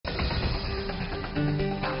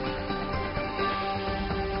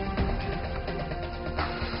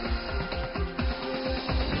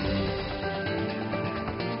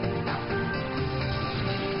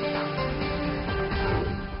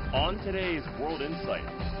today's World Insight.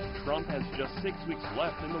 Trump has just 6 weeks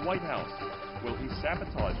left in the White House. Will he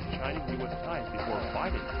sabotage China-U.S. ties before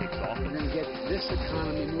Biden takes office? We're going to get this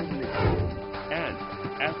economy moving. And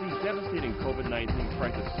as the devastating COVID-19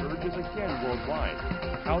 crisis surges again worldwide,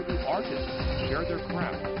 how do artists share their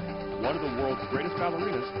craft? One of the world's greatest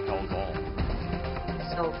ballerinas tells all.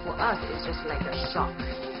 So for us, it's just like a shock.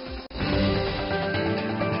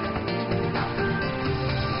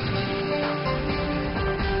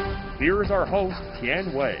 Here is our host,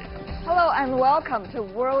 Tian Wei. Hello and welcome to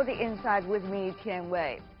World Insight with me, Tian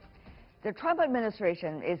Wei. The Trump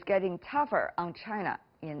administration is getting tougher on China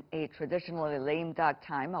in a traditionally lame duck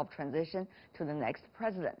time of transition to the next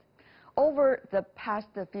president. Over the past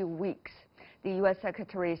few weeks, the U.S.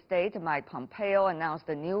 Secretary of State Mike Pompeo announced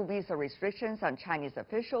the new visa restrictions on Chinese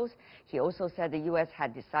officials. He also said the U.S.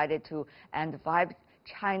 had decided to end 5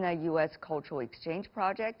 China-U.S. cultural exchange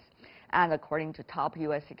projects. And according to top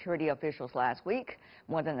U.S. security officials last week,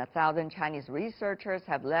 more than 1,000 Chinese researchers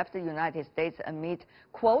have left the United States amid,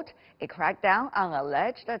 quote, a crackdown on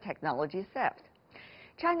alleged technology theft.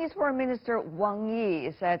 Chinese Foreign Minister Wang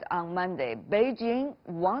Yi said on Monday, Beijing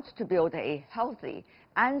wants to build a healthy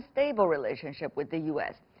and stable relationship with the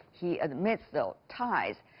U.S. He admits, though,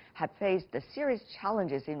 ties have faced serious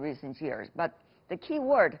challenges in recent years. But the key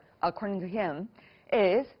word, according to him,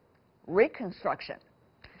 is reconstruction.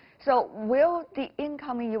 So will the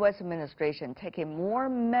incoming U.S. administration take a more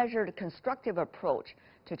measured, constructive approach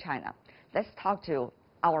to China? Let's talk to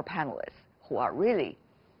our panelists, who are really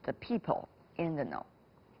the people in the know.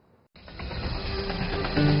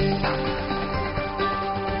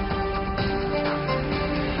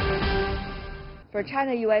 For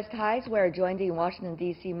China-U.S. ties, we are joined in Washington,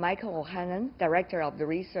 D.C., Michael O'Hanlon, Director of the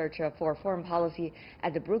Research for Foreign Policy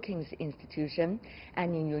at the Brookings Institution,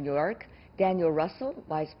 and in New York, Daniel Russell,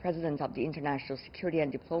 Vice President of the International Security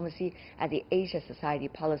and Diplomacy at the Asia Society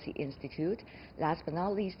Policy Institute. Last but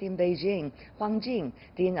not least, in Beijing, Huang Jing,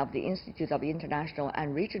 Dean of the Institute of International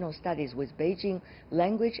and Regional Studies with Beijing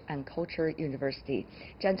Language and Culture University.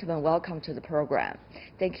 Gentlemen, welcome to the program.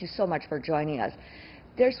 Thank you so much for joining us.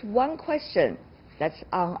 There's one question that's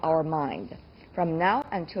on our mind. From now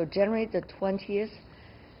until January the 20th,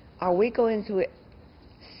 are we going to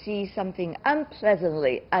see something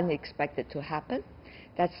unpleasantly unexpected to happen?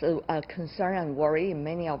 That's a concern and worry in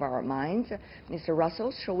many of our minds. Mr.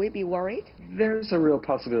 Russell, should we be worried? There's a real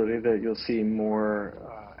possibility that you'll see more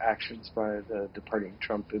actions by the departing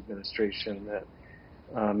Trump administration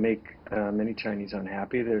that make many Chinese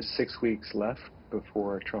unhappy. There's 6 weeks left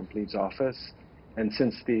before Trump leaves office. And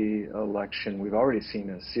since the election, we've already seen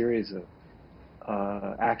a series of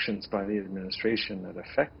actions by the administration that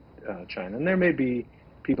affect China. And there may be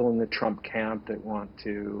people in the Trump camp that want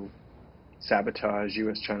to sabotage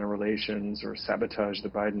U.S. China relations or sabotage the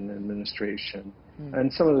Biden administration.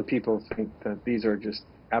 And some of the people think that these are just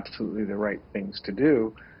absolutely the right things to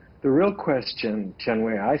do. The real question, Tian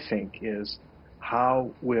Wei, I think, is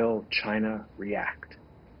how will China react?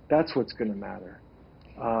 That's what's going to matter.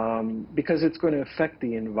 Because it's going to affect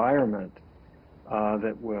the environment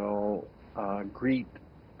that will greet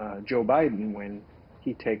Joe Biden when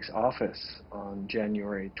he takes office on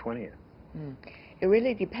January 20th. It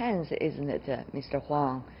really depends, isn't it, Mr.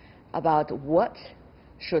 Huang, about what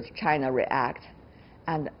should China react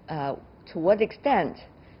and to what extent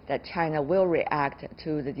that China will react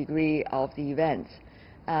to the degree of the events.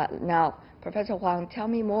 Now, Professor Huang, tell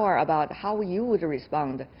me more about how you would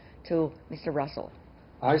respond to Mr. Russell.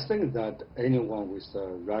 I think that anyone with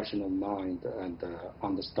a rational mind and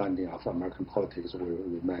understanding of American politics will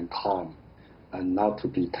remain calm and not to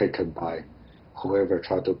be taken by whoever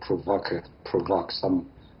try to be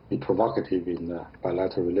provocative in the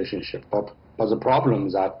bilateral relationship. But the problem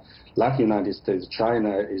is that, like the United States,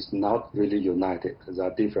 China is not really united. There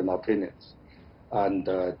are different opinions and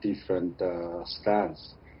different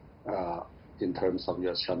stance in terms of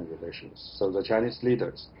U.S.-China relations. So the Chinese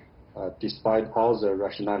leaders, despite all the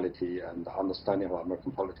rationality and understanding of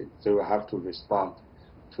American politics, they will have to respond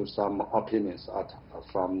to some opinions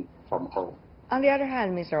from home. On the other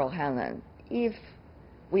hand, Mr. O'Hanlon, if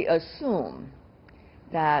we assume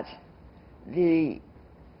that the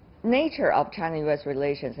nature of China-U.S.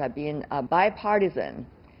 relations have been a bipartisan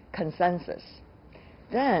consensus,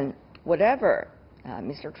 then whatever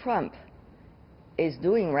Mr. Trump is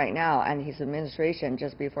doing right now and his administration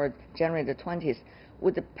just before January the 20th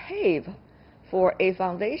would pave for a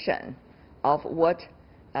foundation of what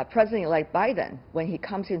President-elect Biden, when he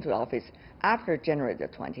comes into office after January the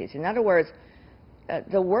 20th. In other words,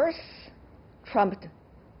 the worse Trump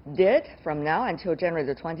did from now until January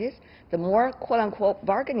the 20th, the more quote-unquote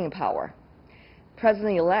bargaining power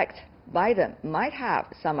President-elect Biden might have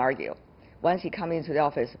some argue once he comes into the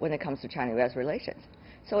office when it comes to China-U.S. relations.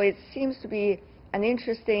 So it seems to be an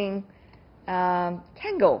interesting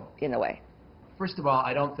tango in a way. First of all,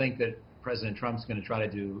 I don't think that President Trump's going to try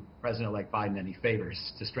to do President-elect Biden any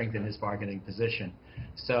favors to strengthen his bargaining position.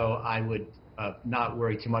 So I would not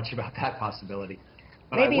worry too much about that possibility.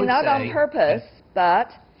 But maybe not on purpose,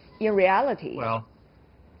 but in reality. Well,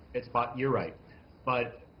 you're right.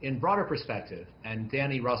 But in broader perspective, and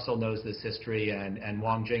Danny Russell knows this history, and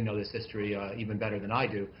Wang Jing knows this history even better than I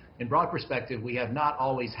do, in broad perspective, we have not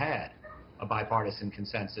always had a bipartisan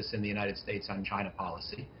consensus in the United States on China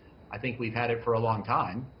policy. I think we've had it for a long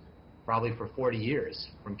time, probably for 40 years,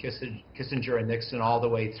 from Kissinger and Nixon all the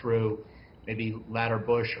way through maybe latter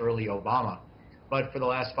Bush, early Obama. But for the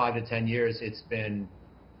last 5 to 10 years, it's been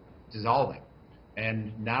dissolving.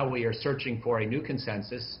 And now we are searching for a new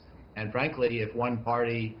consensus. And frankly, if one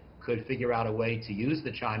party could figure out a way to use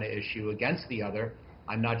the China issue against the other,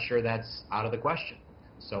 I'm not sure that's out of the question.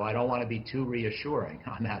 So I don't want to be too reassuring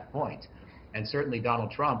on that point. And certainly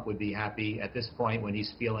Donald Trump would be happy at this point, when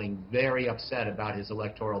he's feeling very upset about his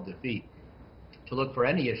electoral defeat, to look for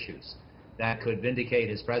any issues that could vindicate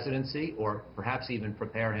his presidency or perhaps even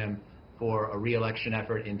prepare him for a re-election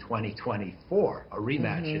effort in 2024, a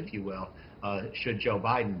rematch, if you will, should Joe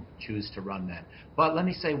Biden choose to run then. But let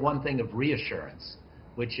me say one thing of reassurance,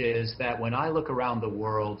 which is that when I look around the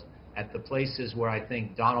world at the places where I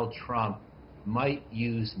think Donald Trump might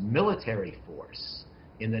use military force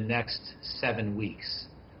in the next 7 weeks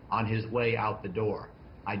on his way out the door,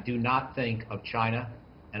 I do not think of China,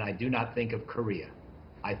 and I do not think of Korea.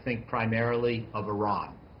 I think primarily of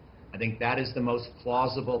Iran. I think that is the most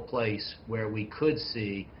plausible place where we could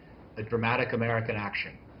see a dramatic American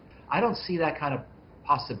action. I don't see that kind of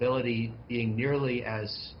possibility being nearly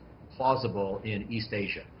as plausible in East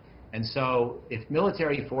Asia. And so if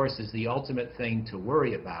military force is the ultimate thing to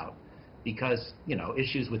worry about, because, you know,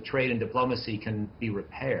 issues with trade and diplomacy can be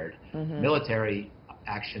repaired, military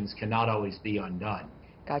actions cannot always be undone.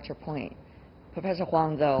 Got your point. Professor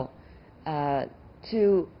Huang, though,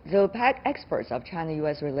 to the experts of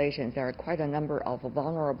China-U.S. relations, there are quite a number of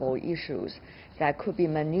vulnerable issues that could be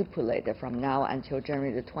manipulated from now until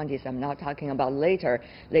January the 20th. I'm not talking about later.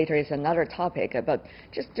 Later is another topic. But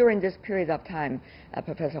just during this period of time,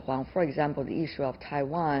 Professor Huang, for example, the issue of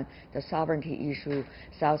Taiwan, the sovereignty issue,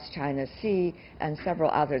 South China Sea, and several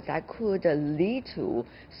others that could lead to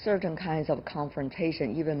certain kinds of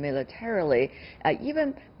confrontation, even militarily,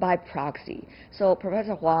 even by proxy. So,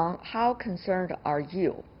 Professor Huang, how concerned are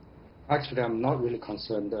you? Actually, I'm not really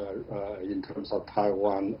concerned in terms of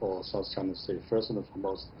Taiwan or South China Sea. First and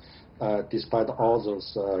foremost, despite all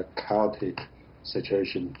those chaotic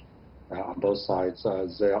situations on both sides,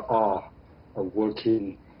 there are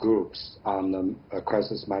working groups on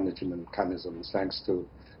crisis management mechanism, thanks to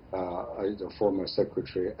the former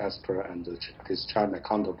Secretary Esper and his China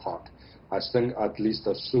counterpart. I think at least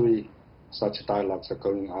 3 such dialogues are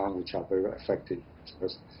going on, which are very effective.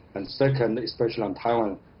 First. And second, especially on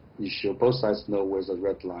Taiwan issue, both sides know where the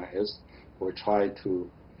red line is. We try to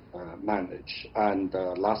manage. And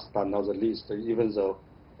last but not the least, even though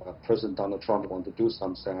President Donald Trump wants to do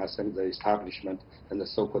something, I think the establishment and the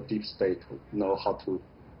so-called deep state know how to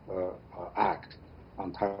act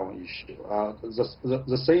on Taiwan issue.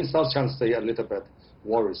 The same South China Sea a little bit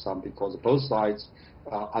worrisome, because both sides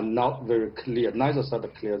are not very clear. Neither side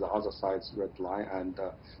are clear the other side's red line, and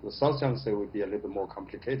the South China Sea will be a little more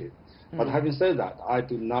complicated. But having said that, I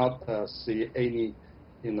do not see any,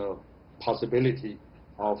 possibility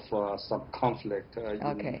of some conflict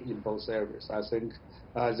in both areas. I think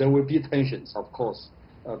there will be tensions, of course,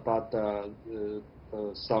 but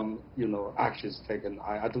some, actions taken.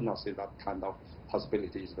 I do not see that kind of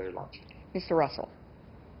possibility is very large. Mr. Russell.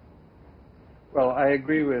 Well, I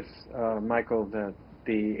agree with Michael that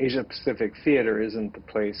the Asia-Pacific theater isn't the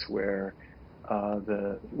place where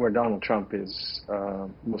Donald Trump is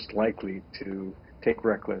most likely to take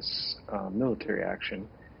reckless military action.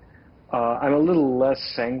 I'm a little less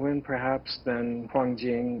sanguine, perhaps, than Huang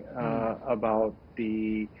Jing about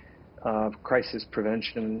the crisis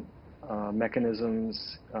prevention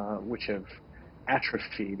mechanisms, which have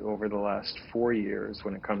atrophied over the last 4 years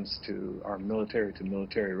when it comes to our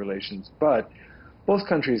military-to-military relations. But both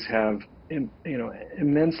countries have,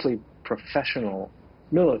 immensely professional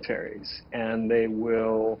militaries, and they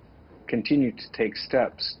will continue to take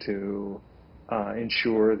steps to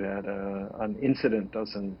ensure that an incident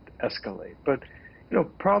doesn't escalate. But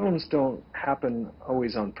problems don't happen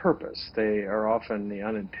always on purpose. They are often the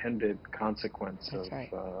unintended consequence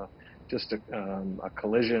of just a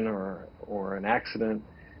collision or an accident.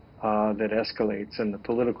 that escalates, and the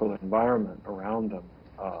political environment around them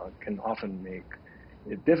can often make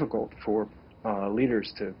it difficult for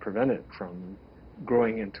leaders to prevent it from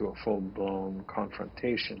growing into a full-blown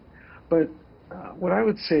confrontation. But what I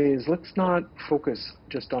would say is, let's not focus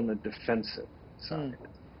just on the defensive side.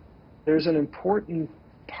 There's an important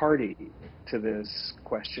party to this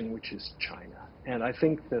question, which is China. And I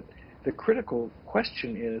think that the critical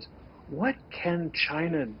question is, what can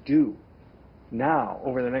China do now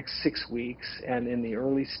over the next 6 weeks and in the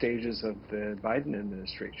early stages of the Biden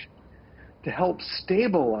administration to help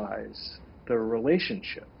stabilize the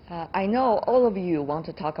relationship? I know all of you want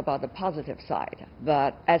to talk about the positive side,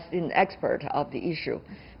 but as an expert of the issue.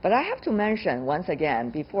 But I have to mention, once again,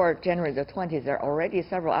 before January the 20th, there are already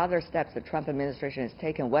several other steps the Trump administration has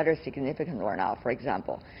taken, whether significant or not. For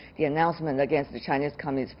example, the announcement against the Chinese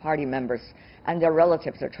Communist Party members and their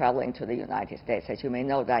relatives are traveling to the United States. As you may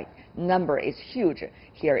know, that number is huge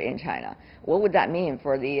here in China. What would that mean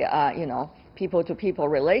for the, people-to-people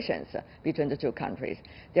relations between the two countries?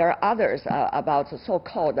 There are others about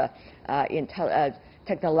so-called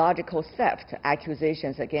technological theft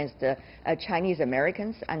accusations against Chinese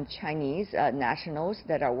Americans and Chinese nationals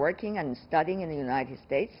that are working and studying in the United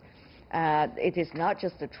States. It is not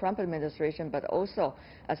just the Trump administration, but also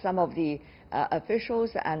some of the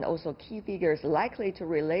officials and also key figures likely to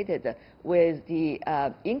related with the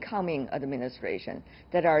incoming administration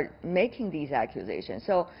that are making these accusations.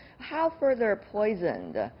 So how further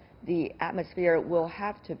poisoned the atmosphere will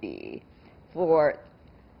have to be for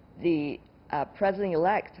the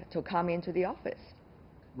president-elect to come into the office?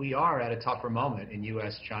 We are at a tougher moment in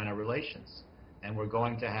U.S. China relations, and we're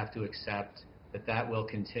going to have to accept that that will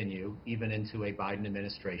continue even into a Biden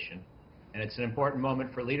administration. And it's an important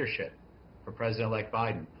moment for leadership, for President-elect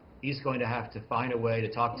Biden. He's going to have to find a way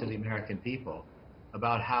to talk to the American people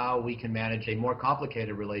about how we can manage a more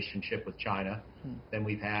complicated relationship with China than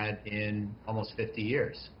we've had in almost 50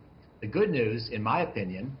 years. The good news, in my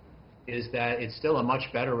opinion, is that it's still a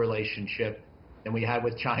much better relationship than we had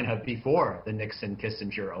with China before the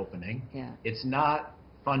Nixon-Kissinger opening. Yeah. It's not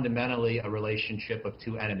fundamentally a relationship of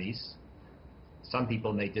two enemies. Some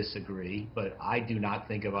people may disagree, but I do not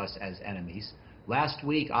think of us as enemies. Last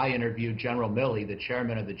week, I interviewed General Milley, the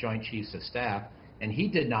chairman of the Joint Chiefs of Staff, and he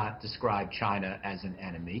did not describe China as an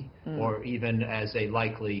enemy or even as a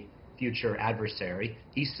likely future adversary.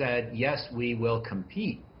 He said, yes, we will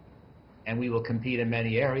compete, and we will compete in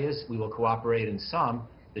many areas. We will cooperate in some.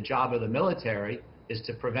 The job of the military is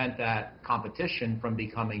to prevent that competition from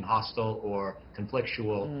becoming hostile or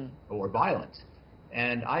conflictual or violent.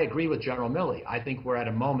 And I agree with General Milley. I think we're at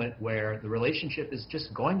a moment where the relationship is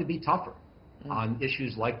just going to be tougher on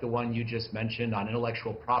issues like the one you just mentioned, on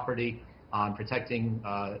intellectual property, on protecting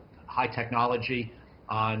high technology,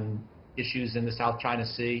 on issues in the South China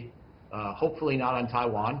Sea, hopefully not on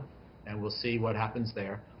Taiwan, and we'll see what happens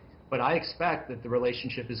there. But I expect that the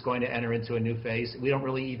relationship is going to enter into a new phase. We don't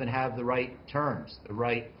really even have the right terms, the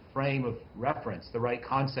right frame of reference, the right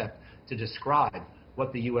concept to describe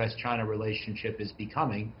what the U.S.-China relationship is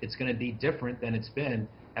becoming. It's going to be different than it's been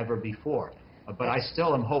ever before. But I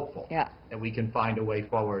still am hopeful that we can find a way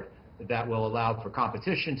forward that will allow for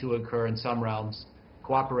competition to occur in some realms,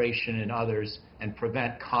 cooperation in others, and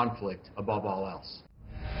prevent conflict above all else.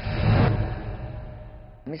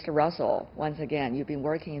 Mr. Russell, once again, you've been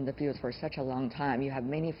working in the field for such a long time. You have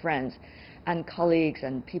many friends and colleagues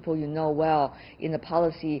and people you know well in the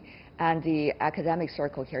policy and the academic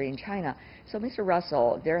circle here in China. So, Mr.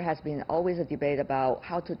 Russell, there has been always a debate about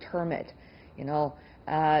how to term it,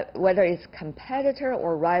 whether it's competitor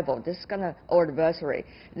or rival, or adversary.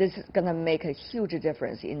 This is going to make a huge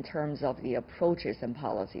difference in terms of the approaches and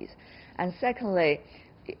policies. And secondly,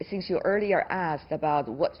 since you earlier asked about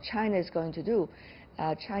what China is going to do,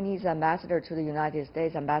 Chinese ambassador to the United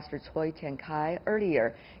States, Ambassador Choi Tian-kai,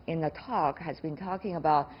 earlier in the talk has been talking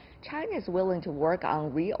about China is willing to work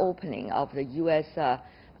on reopening of the U.S.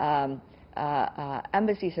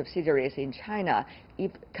 Embassy subsidiaries in China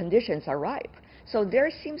if conditions are ripe. So there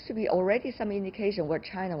seems to be already some indication what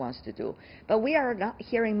China wants to do. But we are not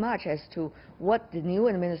hearing much as to what the new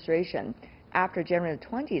administration after January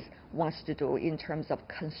 20th wants to do in terms of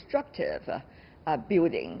constructive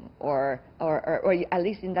building or at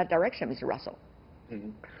least in that direction, Mr. Russell.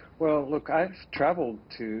 Well, look, I've traveled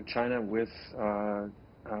to China with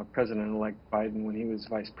President-elect Biden when he was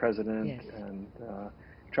vice president, and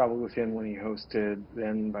traveled with him when he hosted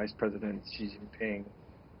then Vice President Xi Jinping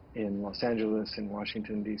in Los Angeles and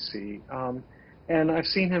Washington, D.C. And I've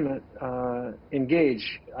seen him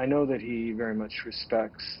engage. I know that he very much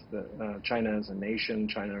respects China as a nation,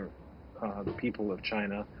 China, the people of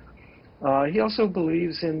China. He also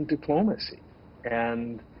believes in diplomacy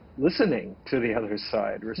and listening to the other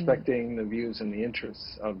side, respecting the views and the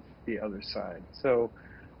interests of the other side. So,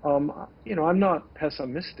 I'm not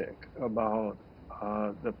pessimistic about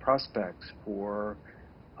the prospects for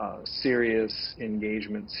serious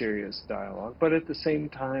engagement, serious dialogue. But at the same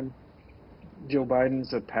time, Joe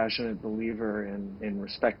Biden's a passionate believer in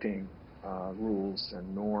respecting rules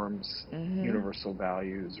and norms, universal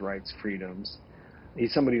values, rights, freedoms.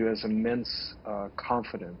 He's somebody who has immense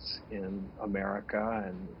confidence in America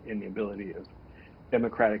and in the ability of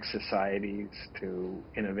democratic societies to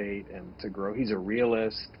innovate and to grow. He's a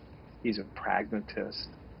realist. He's a pragmatist.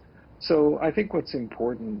 So I think what's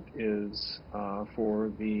important is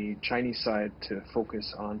for the Chinese side to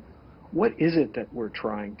focus on what is it that we're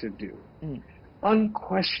trying to do.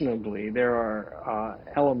 Unquestionably, there are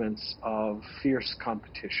elements of fierce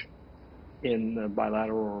competition in the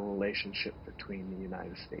bilateral relationship between the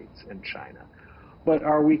United States and China. But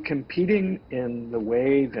are we competing in the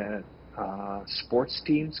way that sports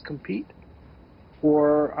teams compete?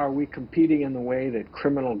 Or are we competing in the way that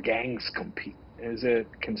criminal gangs compete? Is it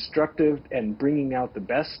constructive and bringing out the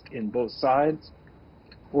best in both sides?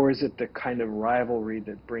 Or is it the kind of rivalry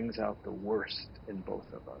that brings out the worst in both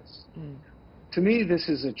of us? To me, this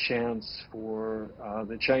is a chance for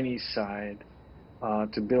the Chinese side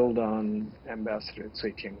to build on Ambassador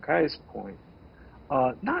Cui Tiankai's point,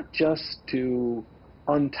 not just to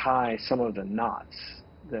untie some of the knots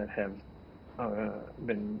that have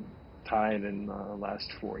been tied in the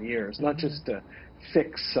last 4 years, not just to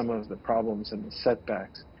fix some of the problems and the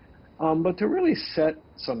setbacks, but to really set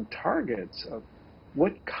some targets of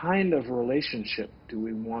what kind of relationship do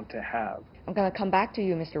we want to have. I'm going to come back to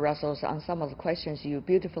you, Mr. Russell, on some of the questions you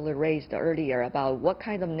beautifully raised earlier about what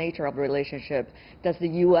kind of nature of relationship does the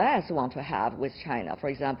U.S. want to have with China? For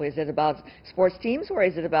example, is it about sports teams or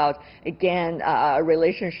is it about, again, a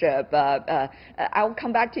relationship? I'll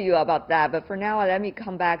come back to you about that, but for now, let me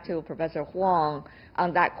come back to Professor Huang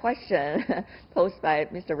on that question posed by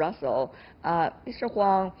Mr. Russell. Mr.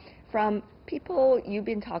 Huang, from people you've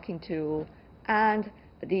been talking to and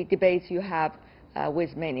the debates you have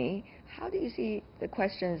with many, how do you see the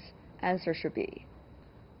question's answer should be?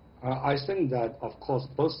 I think that, of course,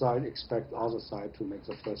 both sides expect the other side to make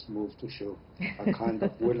the first move to show a kind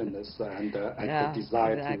of willingness and a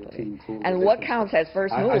desire to improve. And what counts as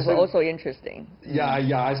first move is also interesting. Yeah,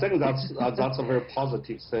 I think that's a very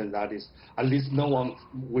positive thing. That is, at least no one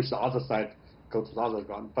wish the other side go to the other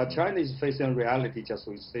ground. But China is facing reality, just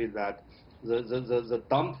we say that the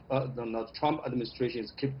Trump administration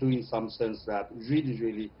keep doing some things that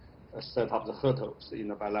really set up the hurdles in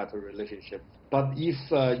a bilateral relationship. But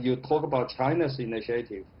if you talk about China's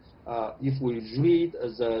initiative, if we read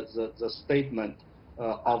the statement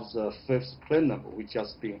of the fifth plenum, which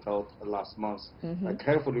just been held last month,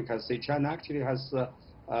 carefully you can see China actually has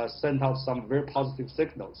sent out some very positive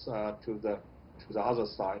signals to the other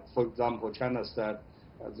side. For example, China said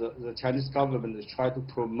the Chinese government is trying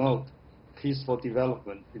to promote peaceful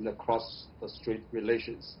development in the cross-strait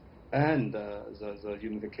relations and the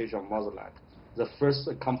unification of motherland. The first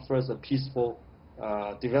come first, a peaceful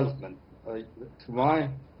development.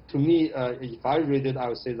 To me, if I read it, I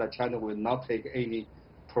would say that China will not take any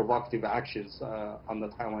provocative actions on the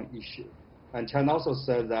Taiwan issue. And China also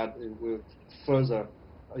said that it will further,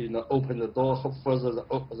 open the door, further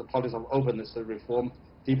the policy of openness and reform,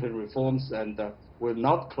 deepen reforms, and will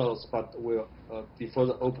not close, but will be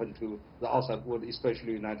further open to the outside world, especially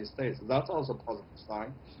the United States. That's also a positive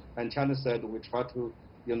sign. And China said we try to,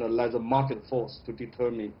 let the market force to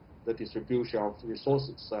determine the distribution of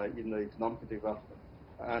resources in the economic development,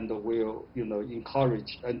 and will,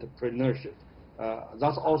 encourage entrepreneurship.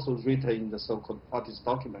 That's also written in the so-called parties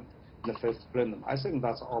document in the first plenum. I think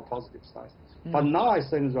that's all positive sides. But now I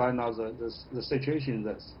think right now the situation is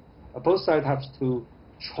this: both sides have to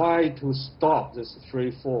try to stop this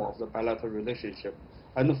free fall of the bilateral relationship.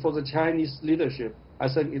 And for the Chinese leadership,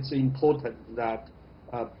 I think it's important that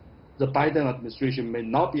the Biden administration may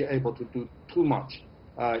not be able to do too much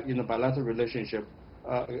in a bilateral relationship,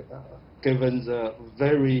 given the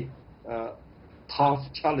very tough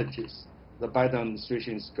challenges the Biden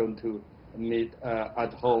administration is going to meet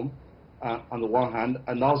at home, on the one hand,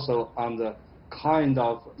 and also on the kind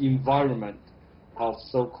of environment of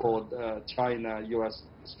so-called China-U.S.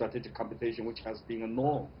 strategic competition, which has been a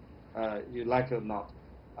norm, you like it or not.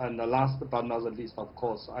 And the last but not the least, of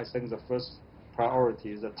course, I think the first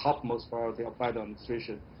priority, the topmost priority of Biden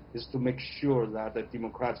administration, is to make sure that the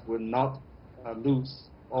Democrats will not lose,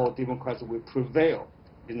 or Democrats will prevail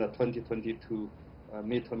in the 2022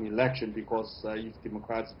 midterm election, because if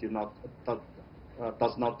Democrats do not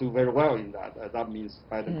does not do very well in that. That means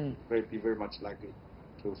Biden will be very much likely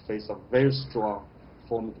to face a very strong,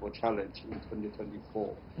 formidable challenge in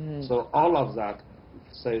 2024. So all of that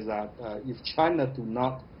says that if China do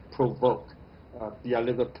not provoke, be a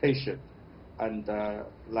little patient, and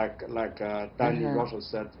like Danny Russell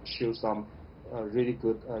said, show some really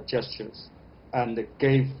good gestures, and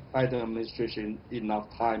gave Biden administration enough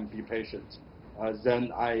time, be patient,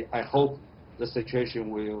 then I hope the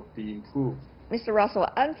situation will be improved. Mr. Russell,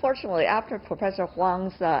 unfortunately, after Professor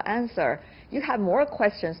Huang's answer, you have more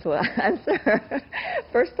questions to answer.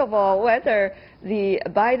 First of all, whether the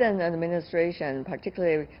Biden administration,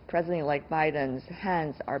 particularly President-elect Biden's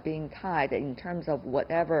hands are being tied in terms of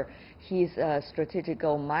whatever his strategic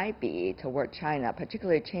goal might be toward China,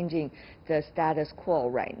 particularly changing the status quo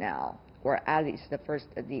right now, or at least the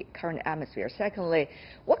current atmosphere. Secondly,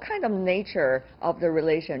 what kind of nature of the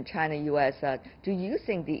relation China-U.S. Do you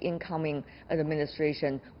think the incoming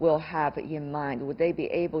administration will have in mind? Would they be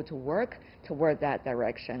able to work toward that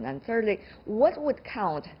direction? And thirdly, what would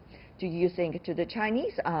count, do you think, to the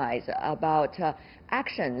Chinese eyes about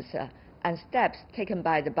actions and steps taken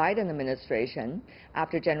by the Biden administration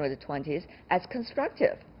after January the 20th as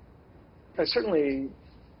constructive? I certainly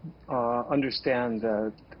understand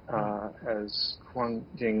that, as Huang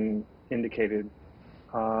Jing indicated,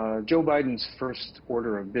 Joe Biden's first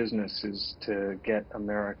order of business is to get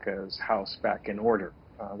America's house back in order.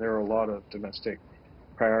 There are a lot of domestic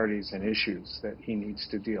priorities and issues that he needs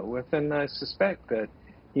to deal with, and I suspect that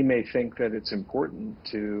he may think that it's important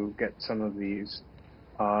to get some of these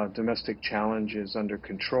domestic challenges under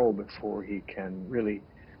control before he can really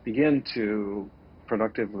begin to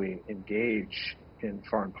productively engage in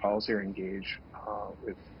foreign policy or engage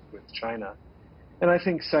with China. And I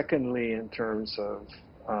think secondly, in terms of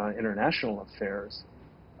international affairs,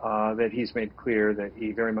 that he's made clear that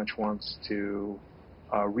he very much wants to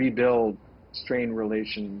rebuild strained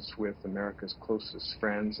relations with America's closest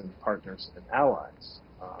friends and partners and allies,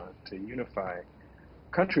 to unify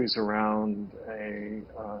countries around a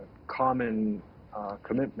common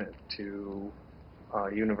commitment to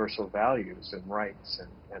universal values and rights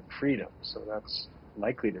and freedom. So that's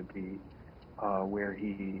likely to be where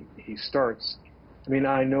he starts. I mean,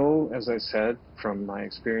 I know, as I said, from my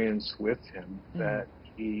experience with him, that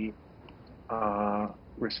he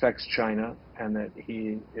respects China and that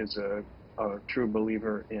he is a true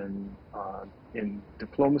believer in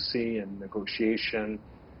diplomacy and negotiation,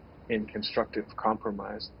 in constructive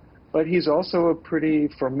compromise. But he's also a pretty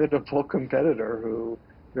formidable competitor who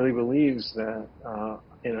really believes that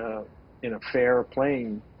in a fair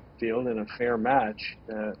playing field, in a fair match,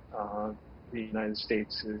 that the United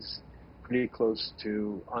States is pretty close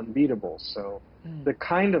to unbeatable. So the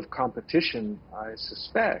kind of competition I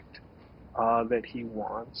suspect that he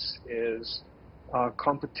wants is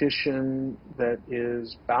competition that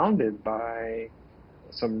is bounded by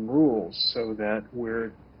some rules, so that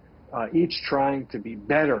we're each trying to be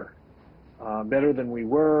better, better than we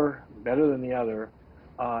were, better than the other,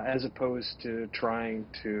 as opposed to trying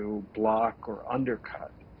to block or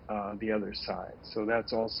undercut the other side. So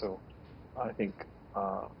that's also, I think,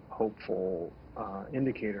 hopeful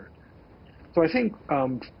indicator. So I think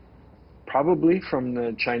probably from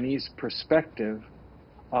the Chinese perspective,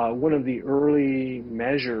 one of the early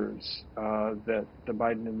measures that the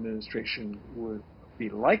Biden administration would be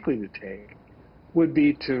likely to take would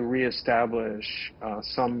be to reestablish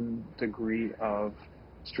some degree of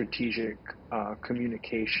strategic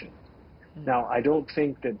communication. Now, I don't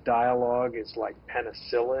think that dialogue is like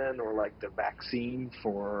penicillin or like the vaccine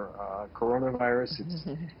for coronavirus.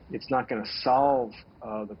 It's not going to solve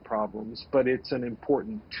the problems, but it's an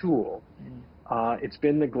important tool. It's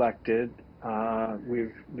been neglected.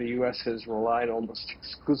 The U.S. has relied almost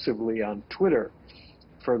exclusively on Twitter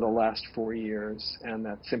for the last 4 years, and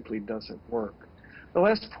that simply doesn't work. The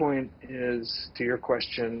last point is, to your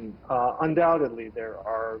question, undoubtedly there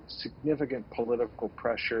are significant political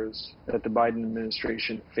pressures that the Biden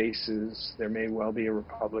administration faces. There may well be a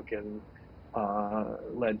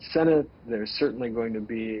Republican-led Senate. There's certainly going to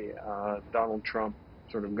be Donald Trump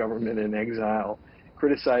sort of government in exile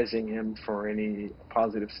criticizing him for any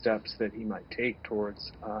positive steps that he might take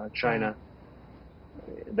towards China.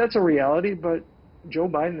 That's a reality, but Joe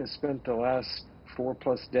Biden has spent the last 4+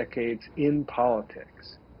 decades in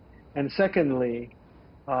politics. And secondly,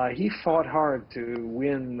 he fought hard to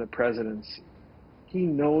win the presidency. He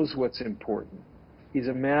knows what's important. He's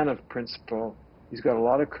a man of principle. He's got a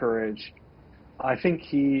lot of courage. I think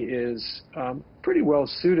he is pretty well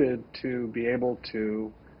suited to be able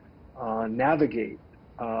to navigate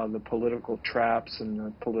the political traps and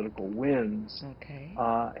the political winds,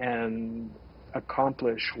 and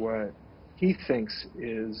accomplish what he thinks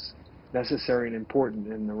is necessary and important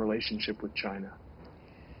in the relationship with China.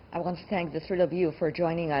 I want to thank the three of you for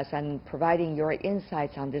joining us and providing your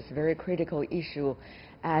insights on this very critical issue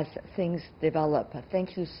as things develop.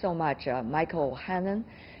 Thank you so much, Michael Hannon,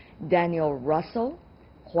 Daniel Russell,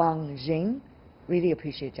 Huang Jing. Really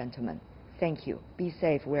appreciate it, gentlemen. Thank you. Be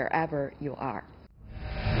safe wherever you are.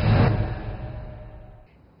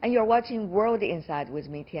 And you're watching World Inside with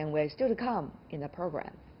me, Tian Wei. Still to come in the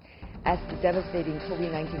program. As the devastating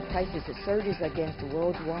COVID-19 crisis surges against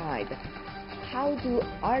worldwide, how do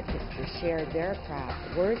artists share their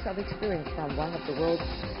craft? Words of experience from one of the world's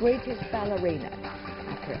greatest ballerinas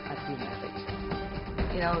after a few messages.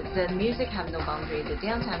 You know, the music have no boundary, the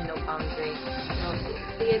dance have no boundary, you know, the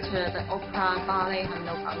theater, the opera, ballet have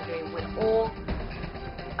no boundary. We all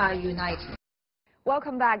are united.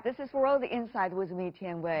 Welcome back. This is World Inside with me,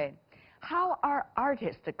 Tian Wei. How are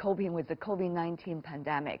artists coping with the COVID-19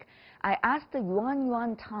 pandemic? I asked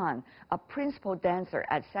Yuan Tan, a principal dancer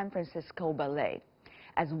at San Francisco Ballet.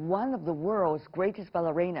 As one of the world's greatest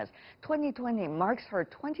ballerinas, 2020 marks her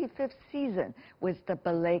 25th season with the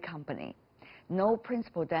ballet company. No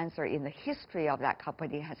principal dancer in the history of that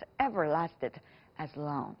company has ever lasted as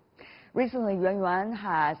long. Recently, Yuan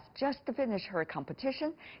has just finished her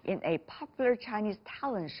competition in a popular Chinese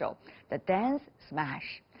talent show, the Dance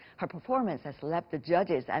Smash. Her performance has left the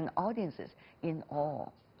judges and audiences in awe.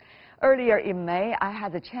 Earlier in May, I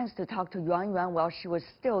had the chance to talk to Yuan while she was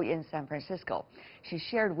still in San Francisco. She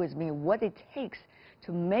shared with me what it takes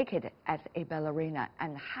to make it as a ballerina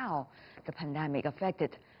and how the pandemic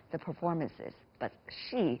affected the performances. But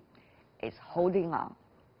she is holding on.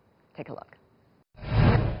 Take a look.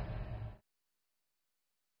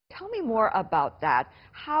 Tell me more about that,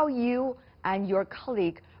 how you and your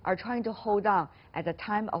colleague are trying to hold on at the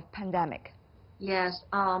time of pandemic. Yes,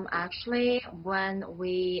 actually, when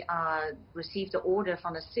we received the order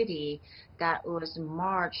from the city, that was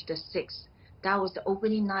March the 6th. That was the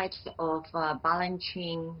opening night of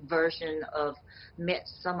Balanchine version of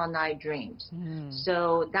Midsummer Night Dreams.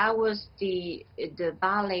 So that was the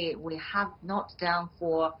ballet we have not done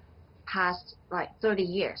for past like 30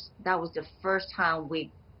 years. That was the first time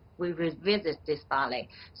we revisit this ballet.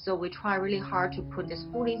 So we try really hard to put this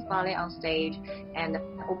full-length ballet on stage, and the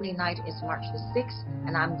opening night is March the 6th,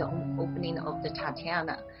 and I'm the opening of the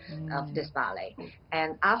Tatiana of this ballet.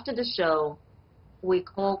 And after the show, we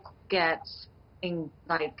all get in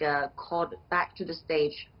called back to the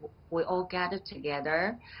stage. We all gathered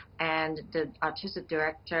together, and the artistic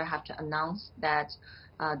director have to announce that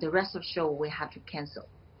the rest of the show we have to cancel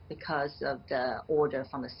because of the order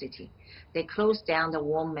from the city. They closed down the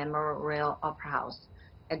War Memorial Opera House.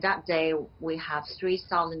 At that day, we have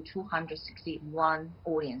 3,261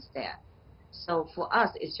 audience there. So for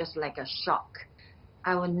us, it's just like a shock.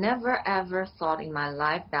 I would never ever thought in my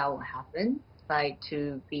life that would happen, like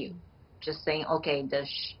to be just saying, okay, the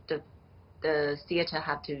theater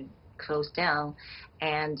have to close down,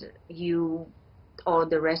 and all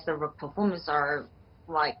the rest of the performance are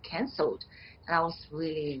like canceled. And I was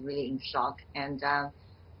really, really in shock, and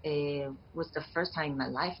it was the first time in my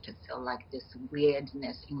life to feel like this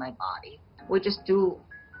weirdness in my body. We just do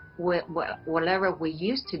whatever we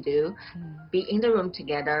used to do, be in the room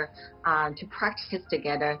together, to practice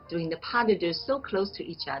together, doing the pas de deux so close to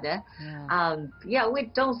each other.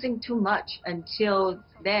 We don't think too much until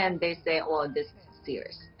then they say, oh, this is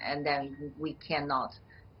serious, and then we cannot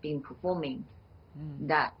be performing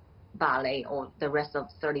that ballet or the rest of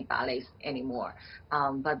 30 ballets anymore.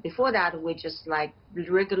 But before that, we just like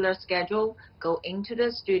regular schedule, go into the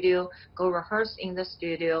studio, go rehearse in the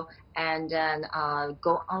studio, and then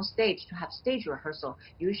go on stage to have stage rehearsal.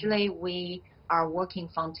 Usually we are working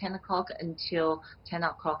from 10 o'clock until 10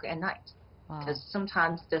 o'clock at night, because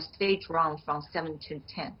sometimes the stage runs from 7 to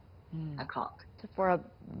 10 o'clock. For a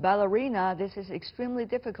ballerina, this is extremely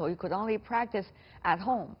difficult. You could only practice at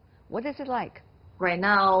home. What is it like? Right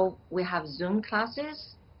now, we have Zoom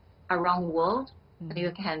classes around the world, and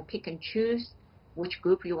you can pick and choose which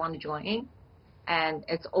group you want to join in, and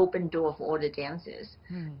it's open door for all the dances.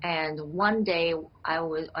 And one day, I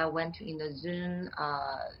went in the Zoom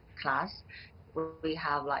class where we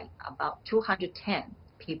have like about 210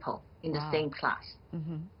 people in the same class.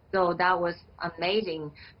 So that was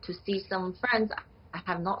amazing to see some friends I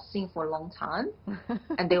have not seen for a long time,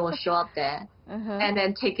 and they will show up there and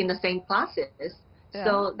then taking the same classes.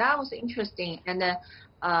 So that was interesting, and then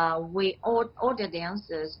we all the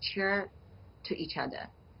dancers cheer to each other.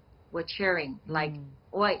 We're cheering like,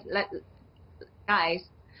 wait, guys,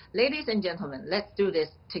 ladies and gentlemen, let's do this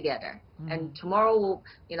together. And tomorrow we'll,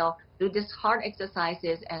 do this hard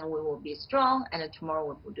exercises and we will be strong. And then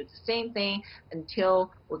tomorrow we'll do the same thing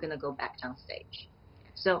until we're going to go back on stage.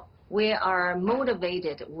 So we are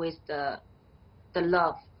motivated with the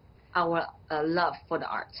love, our love for the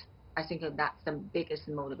art. I think that's the biggest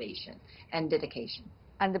motivation and dedication.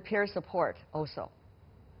 And the peer support also.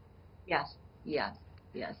 Yes, yes,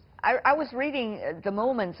 yes. I was reading the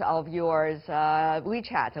moments of yours,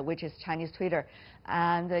 WeChat, which is Chinese Twitter,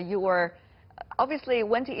 and you were obviously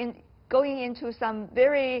going into some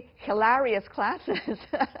very hilarious classes,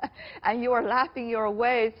 and you were laughing your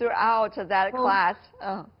way throughout that class.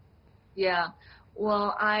 Yeah,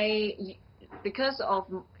 well, because of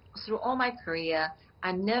through all my career,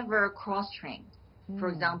 I never cross-trained. For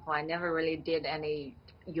example, I never really did any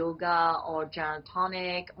yoga or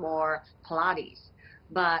gyrotonic or Pilates.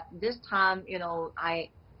 But this time, I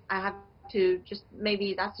have to just,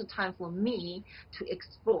 maybe that's the time for me to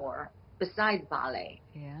explore besides ballet.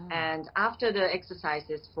 Yeah. And after the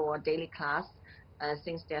exercises for daily class,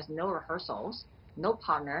 since there's no rehearsals, no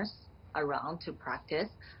partners around to practice,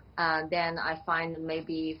 then I find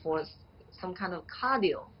maybe for some kind of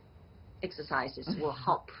cardio exercises will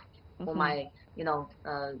help for my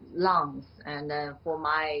lungs and for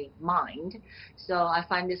my mind. So I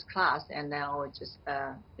find this class, and now it's just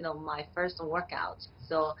my first workout.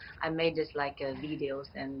 So I made this like videos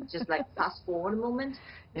and just like fast forward moment.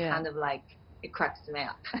 Yeah. Kind of like it cracks me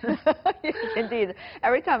up. Indeed,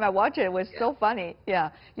 every time I watch it, it was so funny.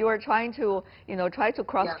 Yeah, you were trying to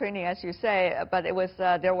cross training, as you say, but it was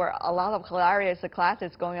there were a lot of hilarious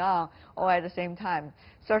classes going on all at the same time.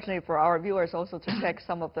 Certainly for our viewers also to check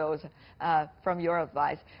some of those from your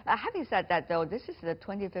advice. Having said that, though, this is the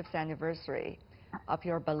 25th anniversary of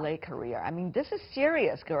your ballet career. I mean, this is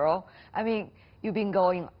serious, girl. I mean, you've been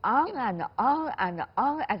going on and on and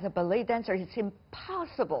on as a ballet dancer. It's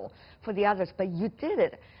impossible for the others, but you did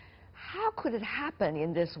it. How could it happen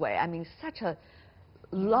in this way? I mean, such a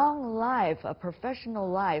long life, a professional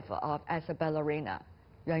life as a ballerina,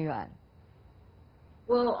 Yuan.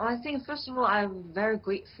 Well, I think first of all, I'm very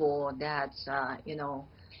grateful that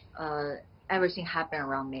everything happened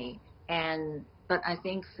around me, but I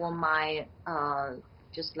think for my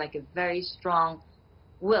just like a very strong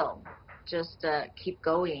will, just keep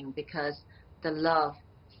going, because the love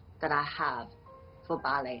that I have for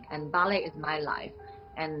ballet, and ballet is my life,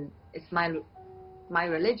 and it's my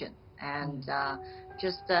religion, and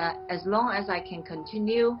just as long as I can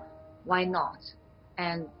continue, why not?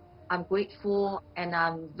 And I'm grateful, and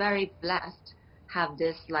I'm very blessed have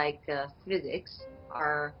this like physics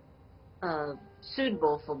are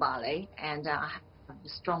suitable for ballet, and I have a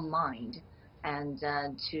strong mind, and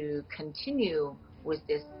to continue with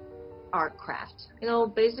this art craft.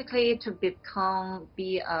 Basically to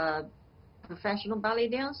be a professional ballet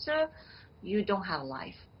dancer, you don't have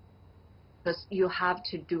life, because you have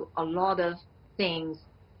to do a lot of things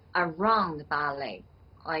around ballet.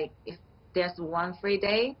 Like if there's one free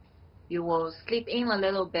day, you will sleep in a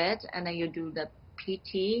little bit, and then you do the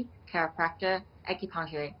PT, chiropractor,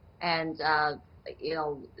 acupuncture, and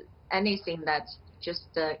anything that just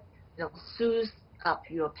soothes up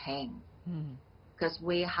your pain. Because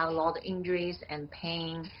we have a lot of injuries and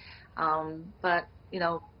pain, but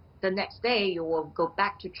the next day you will go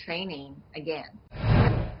back to training again.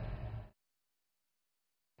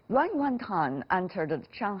 Yuan Tan entered the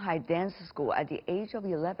Shanghai dance school at the age of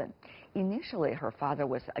 11. Initially, her father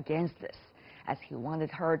was against this, as he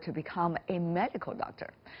wanted her to become a medical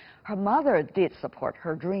doctor. Her mother did support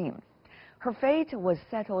her dream. Her fate was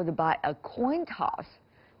settled by a coin toss.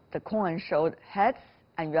 The coin showed heads,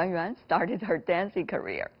 and Yuan started her dancing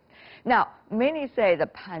career. Now, many say the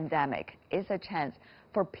pandemic is a chance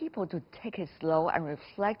for people to take it slow and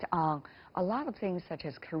reflect on a lot of things such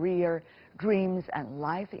as career, dreams, and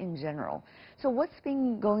life in general. So what's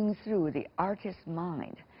been going through the artist's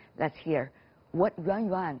mind? Let's hear what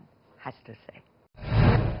Yuan has to say.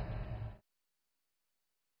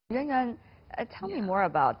 Yuan, tell me more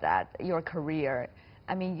about that, your career.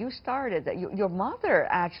 I mean, you started, your mother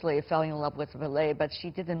actually fell in love with ballet, but she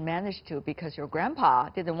didn't manage to because your grandpa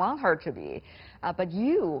didn't want her to be. But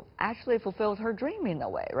you actually fulfilled her dream in a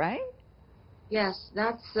way, right? Yes,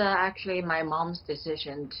 that's actually my mom's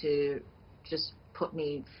decision to just put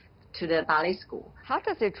me to the ballet school. How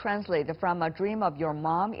does it translate from a dream of your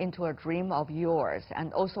mom into a dream of yours,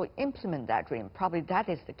 and also implement that dream? Probably that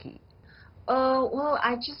is the key. Well,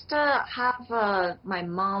 I just have my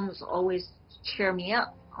mom's always cheer me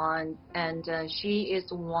up on, and she is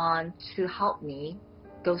the one to help me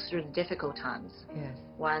go through the difficult times. Yes.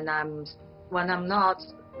 When I'm not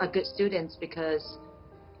a good student, because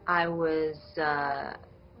I was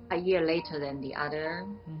a year later than the other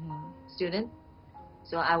student.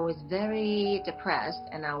 So I was very depressed,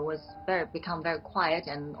 and I was become very quiet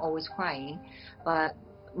and always crying. But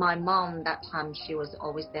my mom that time, she was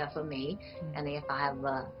always there for me. And if I have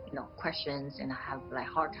questions and I have like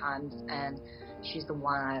hard times, and she's the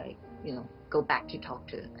one I go back to talk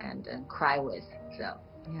to and cry with. So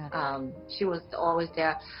she was always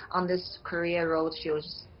there on this career road. She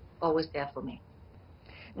was always there for me.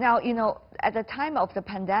 Now, at the time of the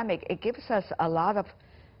pandemic, it gives us a lot of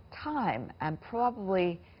time and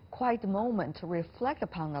probably quite a moment to reflect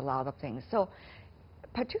upon a lot of things. So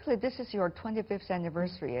particularly, this is your 25th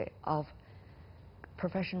anniversary of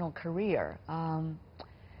professional career.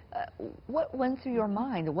 What went through your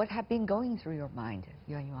mind? What had been going through your mind,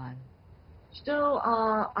 Yuan? So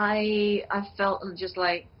I felt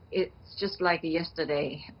it's just like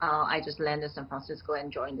yesterday. I just landed San Francisco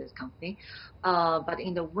and joined this company. But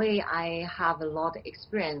in the way, I have a lot of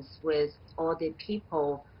experience with all the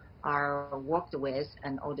people I worked with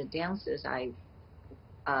and all the dancers I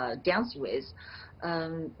danced with.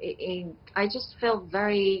 I just felt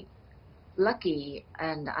very lucky,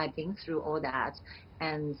 and I've been through all that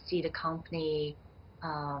and see the company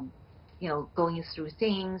going through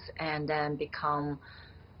things and then become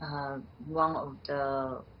one of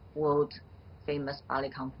the world famous ballet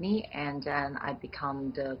company, and then I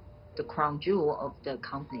become the crown jewel of the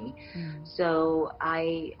company. So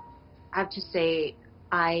I have to say,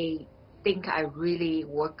 I think I really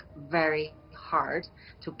work very hard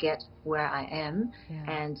to get where I am,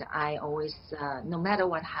 and I always, no matter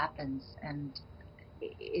what happens, and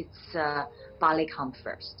it's ballet come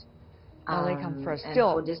first. Ballet come first. And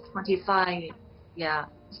Still. for this 25,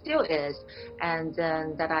 still is, and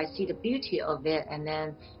then that I see the beauty of it, and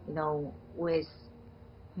then with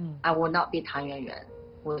I will not be Tang Yuan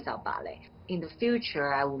without ballet. In the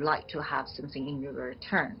future, I would like to have something in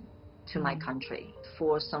return to my country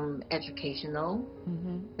for some educational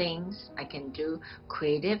things I can do,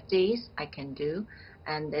 creative things I can do,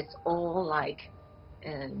 and it's all like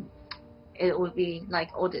it would be like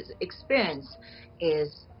all this experience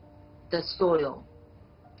is the soil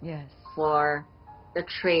for the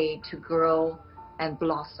tree to grow and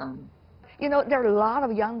blossom. There are a lot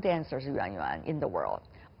of young dancers, Yuan, in the world.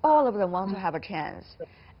 All of them want to have a chance,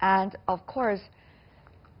 and of course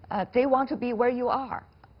they want to be where you are.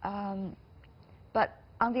 But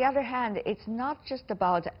on the other hand, it's not just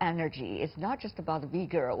about energy, it's not just about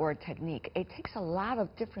vigor or technique. It takes a lot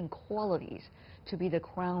of different qualities to be the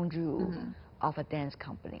crown jewel of a dance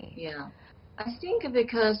company. Yeah, I think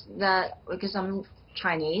because I'm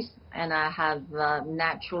Chinese and I have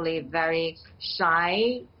naturally very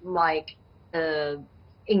shy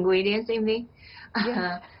ingredients in me.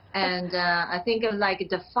 And I think of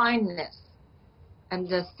the fineness and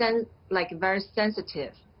the very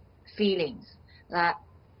sensitive feelings that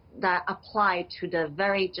apply to the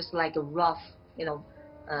very just like a rough,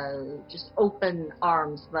 just open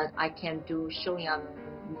arms, but I can do showing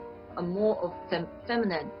a more of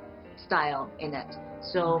feminine style in it.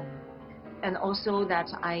 So, and also that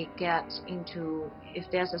I get into, if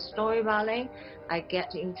there's a story ballet, I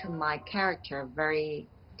get into my character very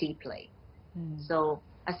deeply. So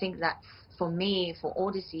I think that for me, for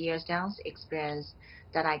all these years dance experience,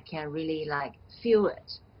 that I can really feel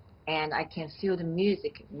it, and I can feel the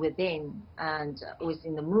music within and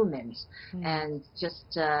within the movement, and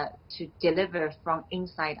just to deliver from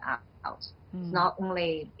inside out. It's not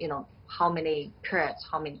only how many pirouettes,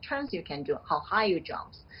 how many turns you can do, how high you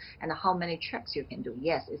jump, and how many tricks you can do.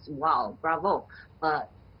 Yes, it's wow, bravo, but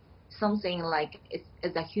something like it's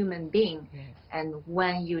as a human being, and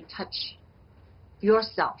when you touch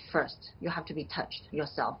yourself first, you have to be touched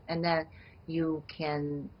yourself, and then you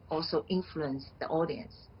can also influence the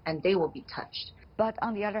audience, and they will be touched. But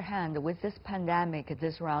on the other hand, with this pandemic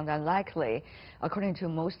this round, unlikely, according to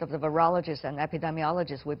most of the virologists and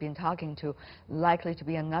epidemiologists we've been talking to, likely to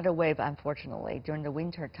be another wave, unfortunately, during the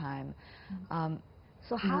winter time.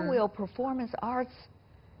 So how will performance arts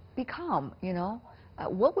become,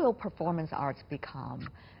 what will performance arts become?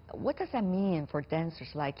 What does that mean for dancers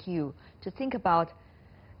like you to think about,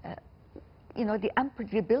 the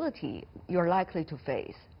unpredictability you're likely to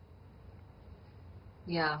face?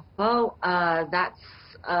 Yeah, well, that's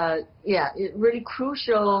really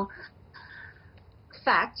crucial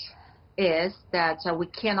fact is that we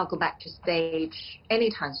cannot go back to stage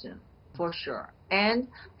anytime soon, for sure. And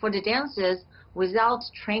for the dancers, without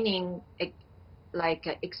training,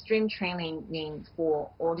 extreme training for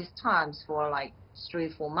all these times, for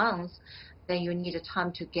 3-4 months, then you need a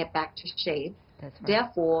time to get back to shape. That's right.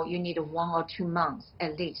 Therefore, you need 1 or 2 months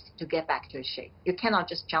at least to get back to shape. You cannot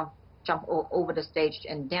just jump jump over the stage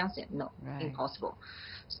and dance it. No, Right. impossible.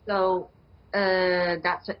 So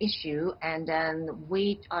that's an issue, and then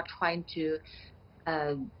we are trying to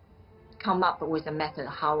come up with a method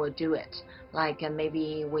how we do it. Like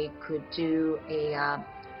maybe we could do a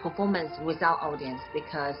performance without audience,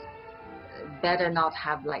 because better not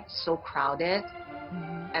have like so crowded,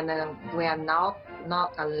 and then we are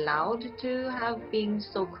not allowed to have being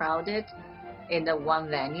so crowded in the one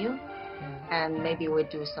venue, and maybe we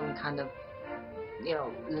do some kind of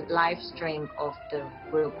live stream of the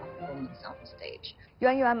real performance on stage.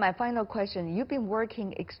 Yuan, my final question. You've been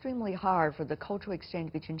working extremely hard for the cultural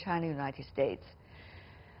exchange between China and the United States.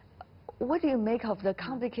 What do you make of the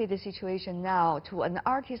complicated situation now to an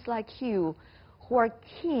artist like you who are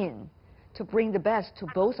keen to bring the best to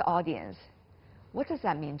both audience? What does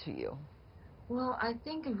that mean to you? Well, I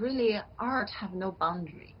think really art have no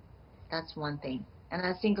boundary. That's one thing. And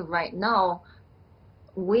I think right now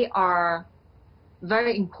we are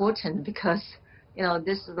very important because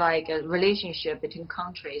this is like a relationship between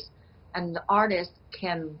countries, and the artists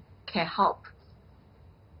can help.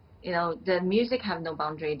 The music have no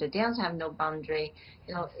boundary, the dance have no boundary,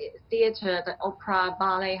 theater, the opera,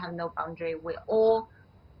 ballet have no boundary. We all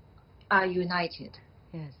are united.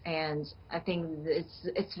 Yes. And I think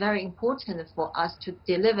it's very important for us to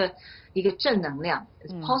deliver 一个正能量,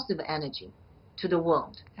 positive energy to the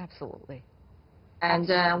world. Absolutely.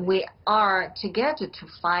 And we are together to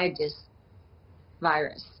fight this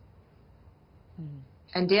virus.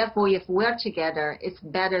 And therefore, if we're together, it's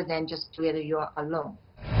better than just whether you're alone.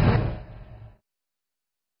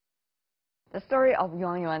 The story of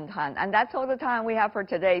Yuan Tan. And that's all the time we have for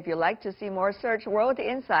today. If you'd like to see more, search World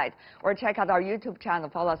Insight or check out our YouTube channel.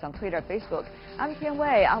 Follow us on Twitter, Facebook. I'm Tian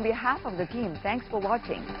Wei. On behalf of the team, thanks for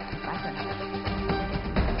watching. Bye for now.